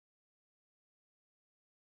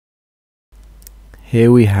Here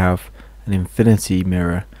we have an infinity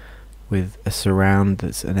mirror with a surround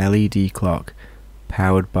that's an LED clock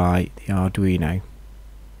powered by the Arduino.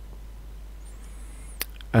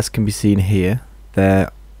 As can be seen here, there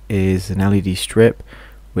is an LED strip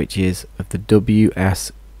which is of the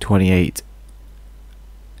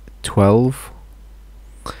WS2812,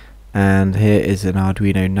 and here is an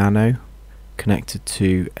Arduino Nano connected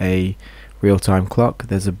to a real-time clock.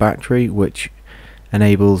 There's a battery which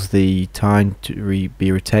enables the time to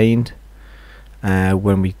be retained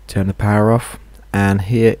when we turn the power off, and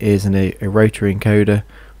here is a rotary encoder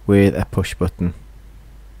with a push button.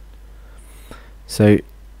 So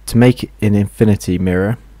to make an infinity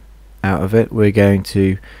mirror out of it, we're going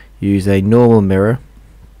to use a normal mirror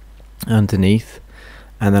underneath,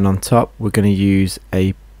 and then on top we're going to use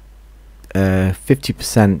a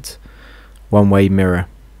 50% one-way mirror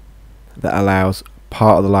that allows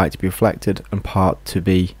part of the light to be reflected and part to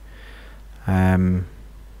be to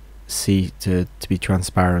be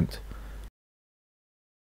transparent.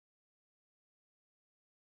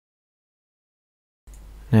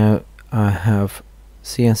 Now I have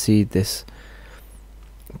cnc'd this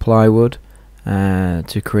plywood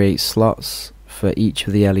to create slots for each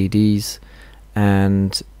of the LEDs,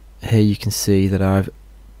 and here you can see that I've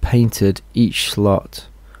painted each slot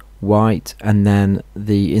white and then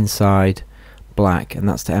the inside black, and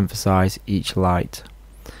that's to emphasize each light,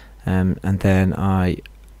 and then I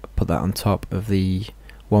put that on top of the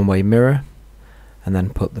one-way mirror and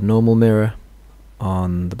then put the normal mirror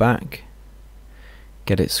on the back,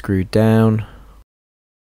 get it screwed down.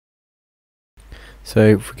 So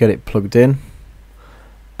if we get it plugged in,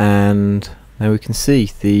 and now we can see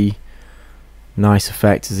the nice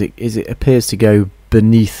effect as it appears to go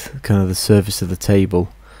beneath kind of the surface of the table,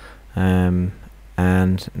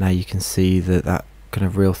 and now you can see that kind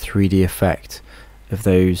of real 3D effect of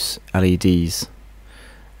those LEDs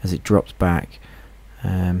as it drops back.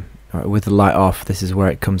 Right, with the light off, this is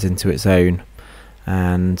where it comes into its own,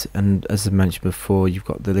 and as I mentioned before, you've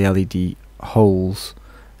got the LED holes,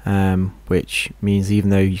 which means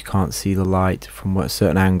even though you can't see the light from a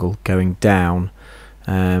certain angle going down,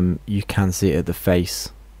 you can see it at the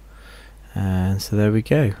face. And so there we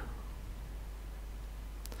go.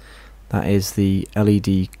 That is the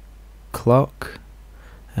LED clock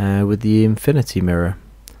with the infinity mirror,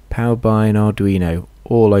 powered by an Arduino,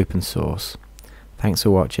 all open source. Thanks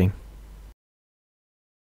for watching.